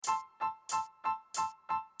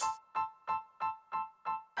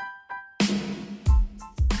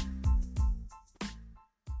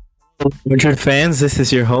Madrid fans, this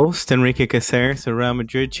is your host, Enrique Caceres, the Real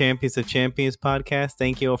Madrid Champions of Champions podcast.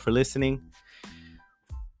 Thank you all for listening.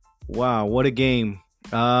 Wow, what a game.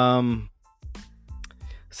 Celta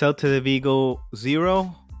Vigo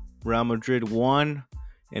 0, Real Madrid 1,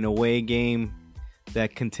 an away game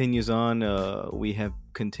that continues on. We have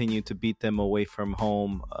continued to beat them away from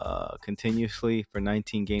home continuously for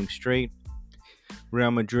 19 games straight.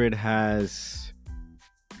 Real Madrid has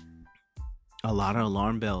a lot of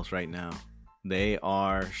alarm bells right now. They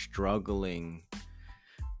are struggling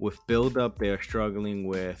with build-up. They are struggling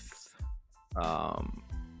with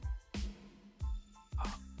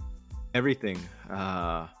everything.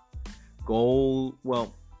 Goal.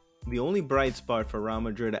 Well, the only bright spot for Real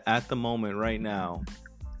Madrid at the moment right now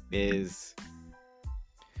is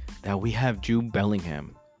that we have Jude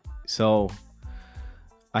Bellingham. So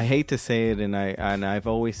I hate to say it, and I've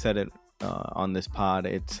always said it on this pod.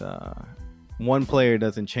 It's one player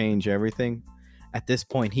doesn't change everything. At this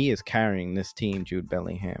point, he is carrying this team, Jude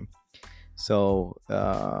Bellingham. So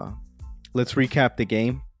let's recap the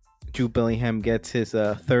game. Jude Bellingham gets his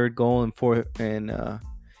third goal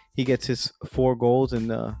he gets his 4 goals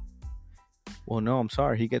in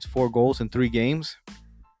he gets 4 goals in 3 games.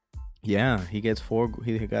 Yeah, he gets 4.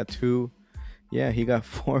 He got 2. Yeah, he got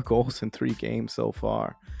 4 goals in 3 games so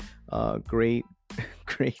far. Great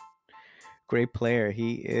player.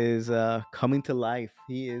 He is coming to life.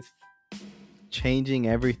 He is changing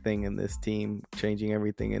everything in this team, changing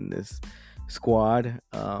everything in this squad.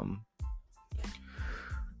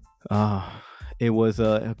 It was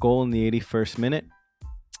a goal in the 81st minute.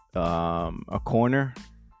 A corner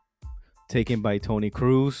taken by Toni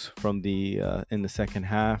Kroos from in the second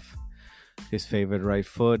half. His favorite right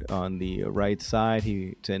foot on the right side.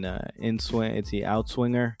 It's in a in-swing. It's the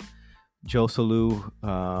outswinger.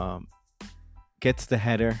 Joselu gets the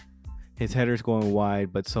header. His header's going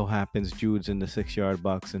wide, but so happens Jude's in the 6-yard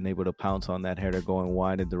box and able to pounce on that header going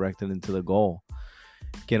wide and direct it into the goal.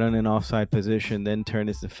 Get on an offside position, then turn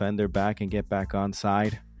his defender back and get back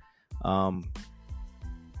onside.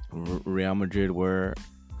 Real Madrid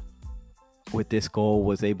with this goal,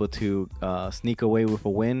 was able to sneak away with a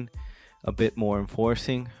win, a bit more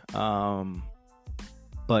enforcing. But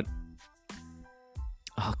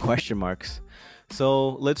question marks. So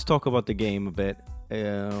let's talk about the game a bit.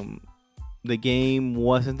 The game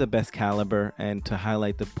wasn't the best caliber, and to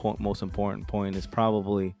highlight the most important point is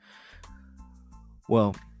probably,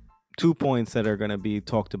 2 points that are going to be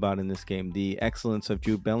talked about in this game: the excellence of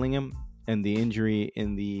Jude Bellingham and the injury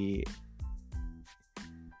in the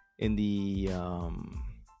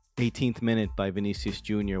 18th minute by Vinicius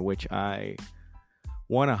Jr., which I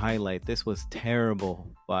want to highlight. This was terrible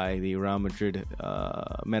by the Real Madrid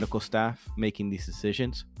medical staff making these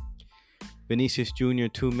decisions. Vinicius Jr.,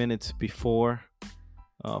 2 minutes before,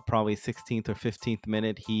 probably 16th or 15th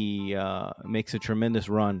minute, he makes a tremendous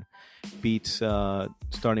run, beats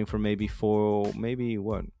starting from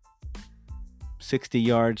 60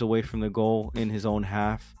 yards away from the goal in his own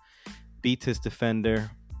half, beats his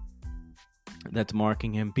defender that's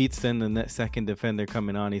marking him, beats then the second defender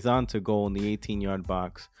coming on. He's on to goal in the 18-yard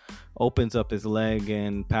box, opens up his leg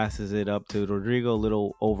and passes it up to Rodrigo, a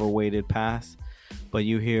little overweighted pass. But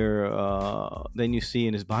you hear, then you see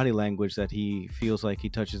in his body language that he feels like he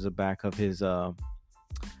touches the back of his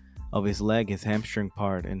leg, his hamstring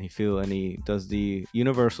part, and he does the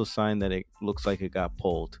universal sign that it looks like it got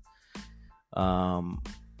pulled.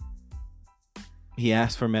 He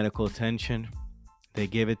asked for medical attention. They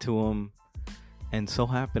give it to him, and so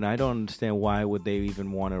happened. I don't understand why would they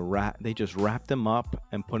even want to They just wrapped him up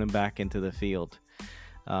and put him back into the field.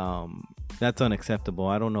 That's unacceptable.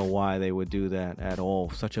 I don't know why they would do that at all.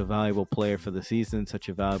 Such a valuable player for the season, such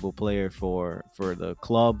a valuable player for the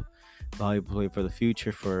club, valuable player for the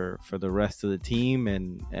future, for the rest of the team,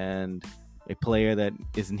 and a player that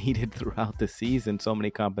is needed throughout the season, so many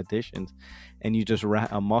competitions, and you just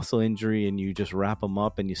a muscle injury and you just wrap him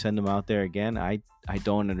up and you send him out there again. I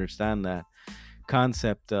don't understand that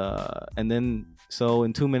concept. And then so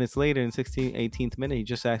in 2 minutes later, in 18th minute, he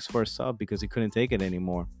just asked for a sub because he couldn't take it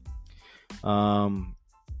anymore.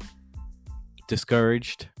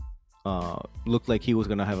 Discouraged. Looked like he was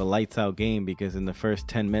going to have a lights out game, because in the first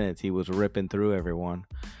 10 minutes he was ripping through everyone,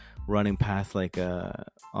 running past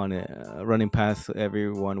running past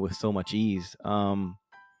everyone with so much ease.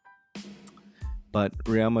 But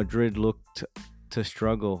Real Madrid looked to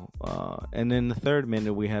struggle. And in the third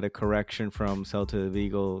minute, we had a correction from Celta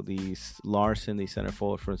Vigo. Larson, the center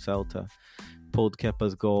forward from Celta, pulled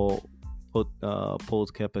Kepa's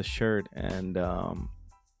shirt, and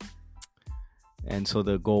so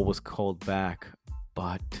the goal was called back.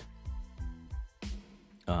 But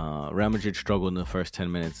Real Madrid struggled in the first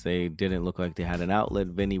 10 minutes. They didn't look like they had an outlet.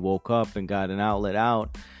 Vinny woke up and got an outlet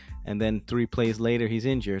out. And then 3 plays later, he's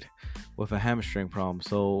injured with a hamstring problem.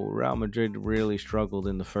 So Real Madrid really struggled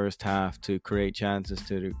in the first half to create chances,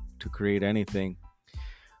 to create anything.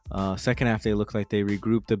 Second half, they looked like they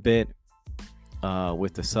regrouped a bit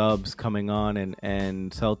with the subs coming on.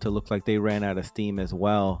 And Celta looked like they ran out of steam as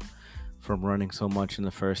well from running so much in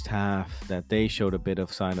the first half, that they showed a bit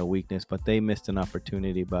of sign of weakness, but they missed an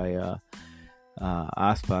opportunity by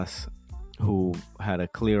Aspas, who had a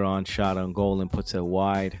clear on shot on goal and puts it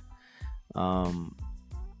wide.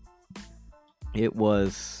 It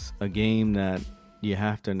was a game that you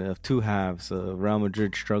have to have two halves. Real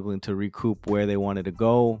Madrid struggling to recoup where they wanted to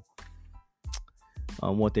go,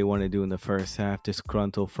 what they want to do in the first half,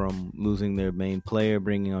 disgruntled from losing their main player,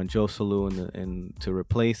 bringing on Joselu and to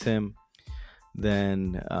replace him.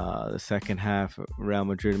 Then the second half, Real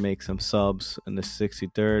Madrid makes some subs in the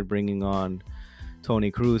 63rd, bringing on Toni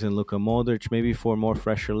Kroos and Luka Modric, maybe for more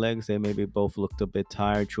fresher legs. They maybe both looked a bit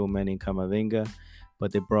tired, Tchouameni and Camavinga,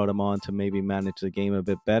 but they brought them on to maybe manage the game a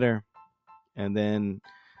bit better. And then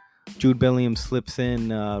Jude Bellingham slips in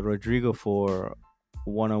Rodrigo for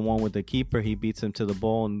one-on-one with the keeper. He beats him to the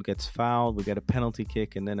ball and gets fouled. We get a penalty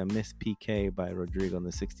kick and then a missed PK by Rodrigo in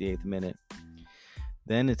the 68th minute.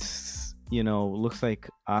 Then it's, looks like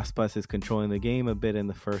Aspas is controlling the game a bit in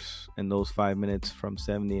those 5 minutes from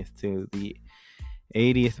 70th to the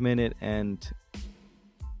 80th minute, and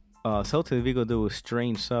Celta Vigo do a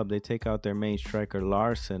strange sub. They take out their main striker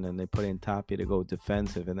Larson and they put in Tapia to go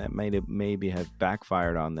defensive, and that maybe have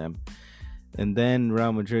backfired on them. And then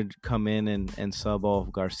Real Madrid come in and sub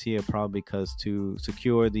off Garcia, probably because to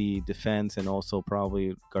secure the defense, and also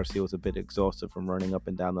probably Garcia was a bit exhausted from running up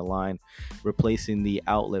and down the line, replacing the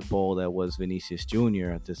outlet ball that was Vinicius Jr.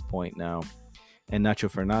 at this point now. And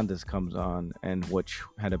Nacho Fernandez comes on, and which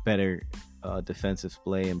had a better defensive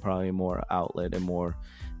play and probably more outlet and more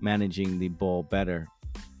managing the ball better.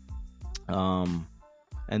 And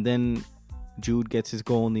then Jude gets his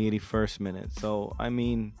goal in the 81st minute. So,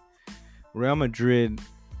 Real Madrid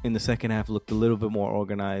in the second half looked a little bit more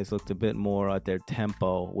organized, looked a bit more at their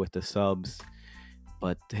tempo with the subs,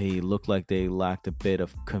 but they looked like they lacked a bit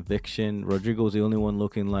of conviction. Rodrigo was the only one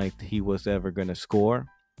looking like he was ever going to score.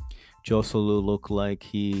 Joselu looked like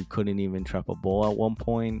he couldn't even trap a ball at one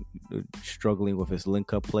point, struggling with his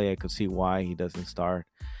link-up play. I could see why he doesn't start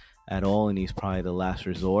at all, and he's probably the last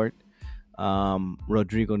resort.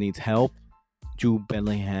 Rodrigo needs help. Jude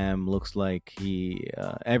Bellingham looks like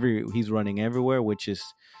he's running everywhere, which is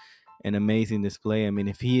an amazing display.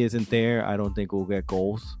 If he isn't there, I don't think we'll get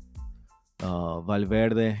goals.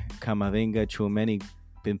 Valverde, Camavinga, Tchouameni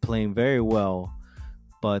been playing very well,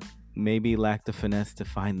 but maybe lack the finesse to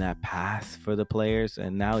find that pass for the players.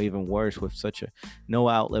 And now even worse with such a no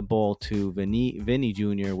outlet ball to Vinni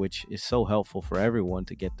Jr, which is so helpful for everyone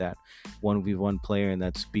to get that 1v1 player and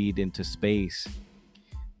that speed into space.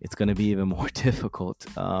 It's going to be even more difficult.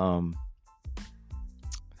 Man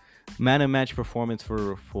of match performance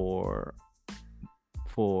for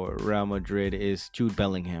Real Madrid is Jude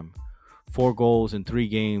Bellingham. 4 goals in 3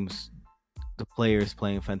 games. The player is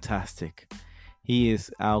playing fantastic. He is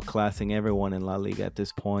outclassing everyone in La Liga at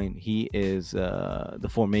this point. He is the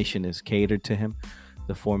formation is catered to him.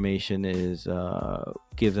 The formation is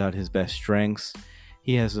gives out his best strengths.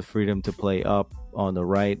 He has the freedom to play up on the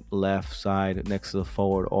right, left side, next to the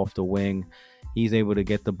forward, off the wing. He's able to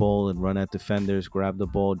get the ball and run at defenders, grab the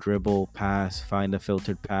ball, dribble, pass, find a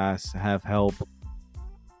filtered pass, have help.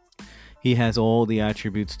 He has all the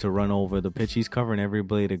attributes to run over the pitch. He's covering every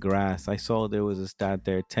blade of grass. I saw there was a stat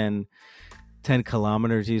there, 10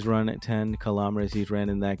 kilometers he's run at 10 kilometers he's ran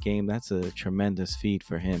in that game. That's a tremendous feat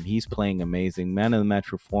for him. He's playing amazing. Man of the match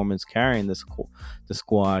performance, carrying the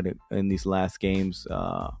squad in these last games.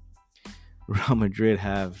 Real Madrid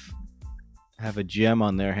have a gem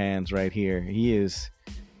on their hands right here. He is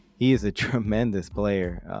a tremendous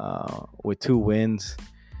player with 2 wins,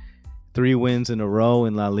 3 wins in a row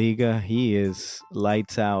in La Liga. He is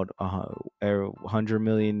lights out. 100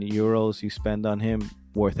 million euros you spend on him,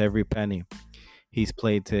 worth every penny. He's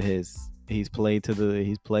played to the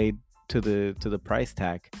price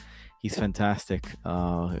tag. He's fantastic.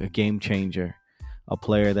 A game changer, a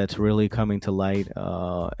player that's really coming to light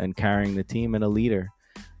and carrying the team, and a leader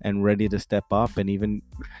and ready to step up, and even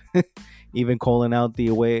calling out the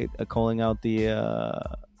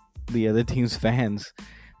other team's fans,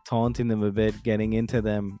 taunting them a bit, getting into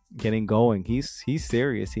them, getting going. He's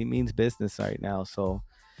serious. He means business right now. So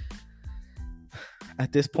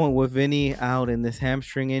at this point, with Vinny out in this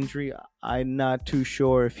hamstring injury, I'm not too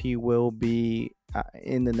sure if he will be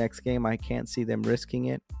in the next game. I can't see them risking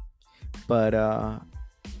it. But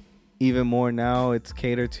even more now, it's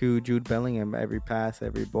catered to Jude Bellingham. Every pass,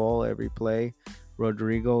 every ball, every play.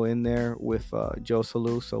 Rodrigo in there with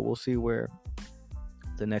Joselu. So we'll see where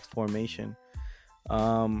the next formation.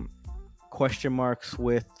 Question marks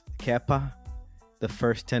with Kepa. The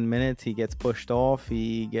first 10 minutes, he gets pushed off.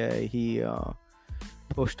 He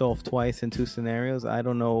pushed off twice in 2 scenarios. I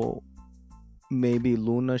don't know. Maybe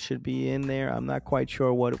Luna should be in there. I'm not quite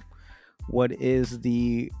sure what is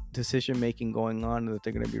the decision making going on, that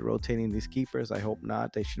they're going to be rotating these keepers. I hope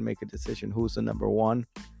not. They should make a decision who's the number one.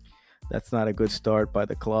 That's not a good start by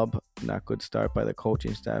the club, not good start by the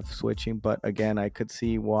coaching staff switching. But again, I could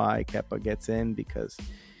see why Kepa gets in, because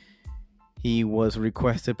he was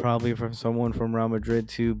requested probably from someone from Real Madrid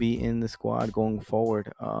to be in the squad going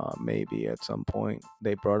forward. Maybe at some point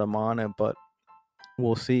they brought him on it, but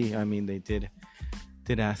we'll see. I mean, they did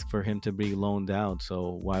ask for him to be loaned out,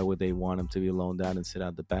 so why would they want him to be loaned out and sit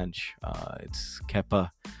on the bench? It's Kepa.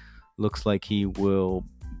 Looks like he will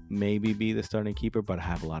maybe be the starting keeper, but I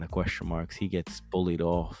have a lot of question marks. He gets bullied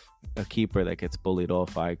off. A keeper that gets bullied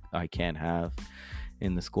off, I can't have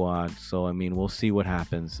in the squad. So I mean, we'll see what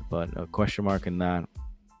happens, but a question mark in that.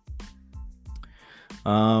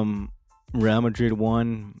 Real Madrid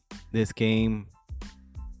won this game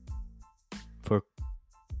for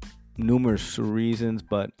numerous reasons,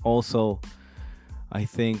 but also I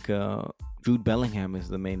think Jude Bellingham is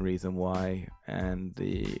the main reason why, and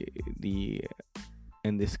the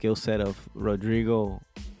skill set of Rodrigo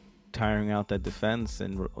tiring out that defense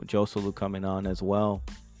and Joselu coming on as well.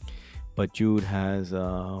 But Jude has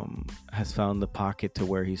found the pocket to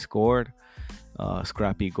where he scored.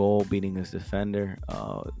 Scrappy goal, beating his defender.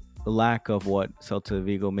 The lack of what Celta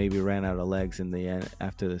Vigo maybe ran out of legs in the end.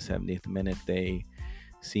 After the 70th minute, they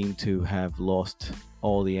seem to have lost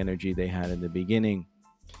all the energy they had in the beginning.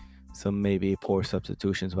 Some maybe poor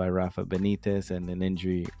substitutions by Rafa Benitez and an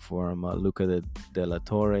injury from Luca de la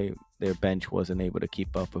Torre. Their bench wasn't able to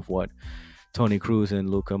keep up with what Toni Kroos and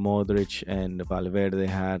Luka Modric and Valverde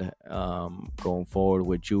had going forward.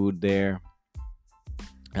 With Jude there,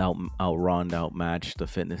 outmatched. The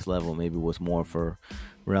fitness level maybe was more for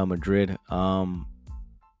Real Madrid. But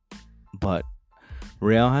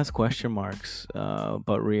Real has question marks,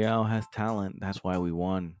 but Real has talent. That's why we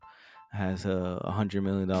won. Has a $100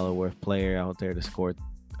 million worth player out there to score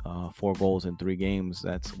 4 goals in 3 games.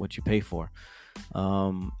 That's what you pay for.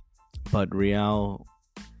 But Real,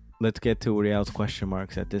 let's get to Real's question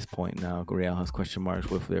marks at this point now. Real has question marks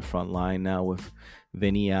with their front line now, with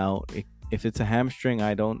Vinni out. If it's a hamstring,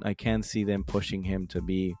 I can't see them pushing him to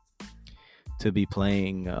be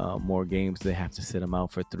playing more games. They have to sit him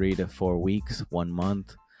out for 3 to 4 weeks, 1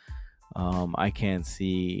 month. I can't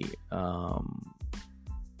see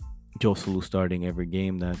Joselu starting every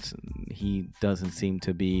game. He doesn't seem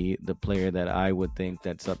to be the player that I would think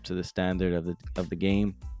that's up to the standard of the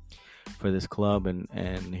game for this club, and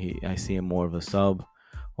I see him more of a sub.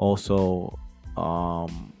 Also,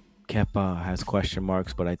 Kepa has question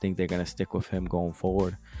marks, but I think they're going to stick with him going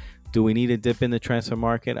forward. Do we need a dip in the transfer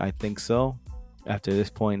market? I think so. After this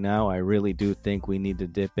point now, I really do think we need to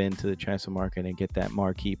dip into the transfer market and get that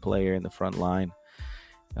marquee player in the front line.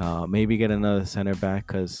 Maybe get another center back,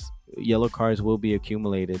 because yellow cards will be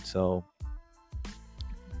accumulated. So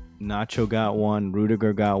Nacho got one,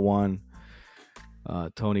 Rudiger got one,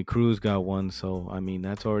 Toni Kroos got one. So I mean,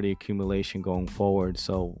 that's already accumulation going forward.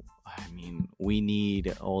 So I mean, we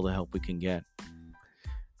need all the help we can get.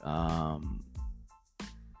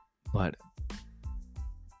 But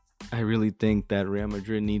I really think that Real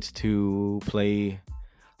Madrid needs to play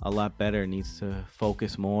a lot better, needs to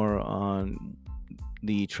focus more on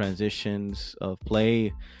the transitions of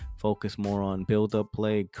play, focus more on build-up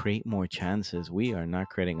play, create more chances. We are not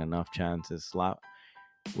creating enough chances.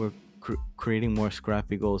 We're creating more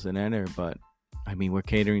scrappy goals than ever, but I mean, we're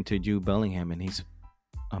catering to Jude Bellingham, and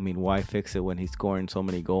why fix it when he's scoring so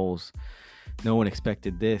many goals? No one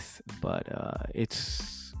expected this, but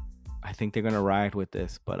I think they're going to ride with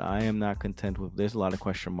this, but I am not content with. There's a lot of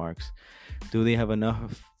question marks. Do they have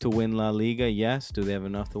enough to win La Liga? Yes. Do they have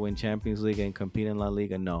enough to win Champions League and compete in La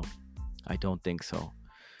Liga? No, I don't think so.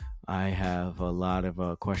 I have a lot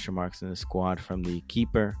of question marks in the squad, from the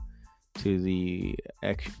keeper to the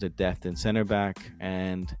depth in center back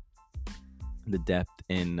and the depth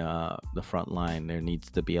in the front line. There needs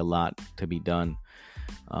to be a lot to be done.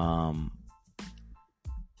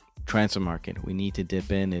 Transfer market, we need to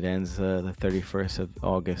dip in. It ends the 31st of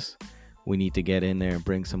August. We need to get in there and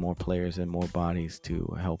bring some more players and more bodies to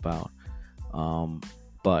help out.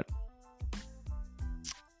 But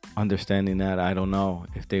understanding that, I don't know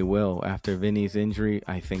if they will. After Vinny's injury,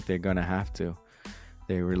 I think they're going to have to.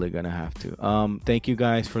 They're really going to have to. Thank you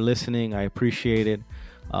guys for listening. I appreciate it.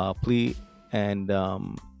 Please, and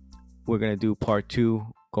we're going to do part 2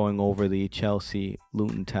 going over the Chelsea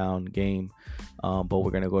Luton Town game. But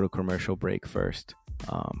we're going to go to commercial break first.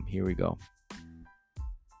 Here we go.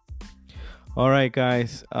 All right,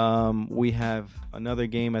 guys. We have another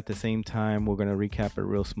game at the same time. We're going to recap it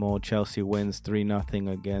real small. Chelsea wins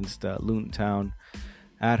 3-0 against Luton Town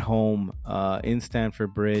at home in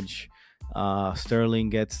Stamford Bridge. Sterling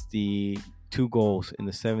gets the 2 goals in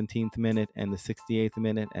the 17th minute and the 68th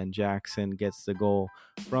minute, and Jackson gets the goal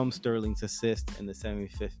from Sterling's assist in the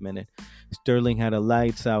 75th minute. Sterling had a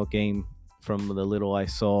lights out game. From the little I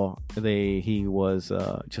saw, he was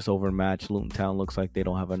just overmatched. Luton Town looks like they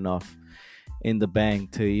don't have enough in the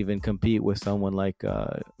bank to even compete with someone like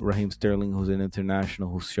Raheem Sterling, who's an international,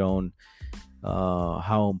 who's shown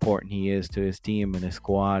how important he is to his team and his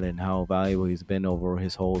squad, and how valuable he's been over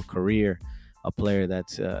his whole career. A player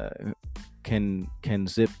that's can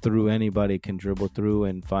zip through anybody, can dribble through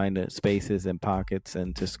and find spaces and pockets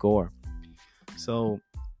and to score. So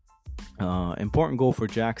important goal for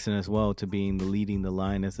Jackson as well, to being leading the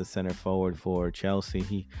line as a center forward for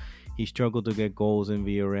Chelsea. He struggled to get goals in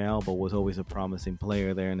Villarreal, but was always a promising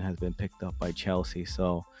player there and has been picked up by Chelsea.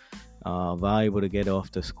 So valuable to get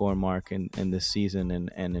off the score mark in this season,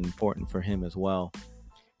 and important for him as well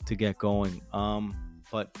to get going.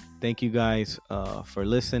 But thank you guys for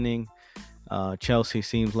listening. Chelsea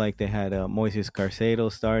seems like they had Moises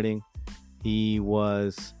Caicedo starting. He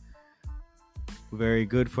was very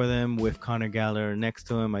good for them with Conor Gallagher next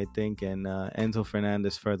to him, I think, and Enzo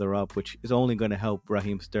Fernandez further up, which is only going to help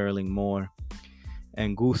Raheem Sterling more.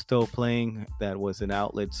 And Gusto playing, that was an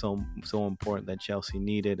outlet so important that Chelsea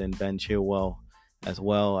needed, and Ben Chilwell as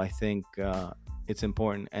well. I think it's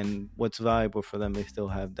important, and what's valuable for them, they still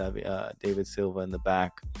have David Silva in the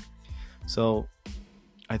back. So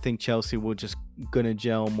I think Chelsea will just going to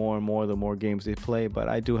gel more and more the more games they play, but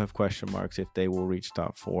I do have question marks if they will reach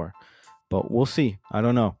top 4. But we'll see. I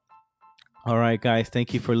don't know. All right, guys.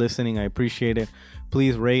 Thank you for listening. I appreciate it.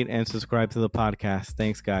 Please rate and subscribe to the podcast.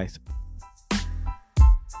 Thanks, guys.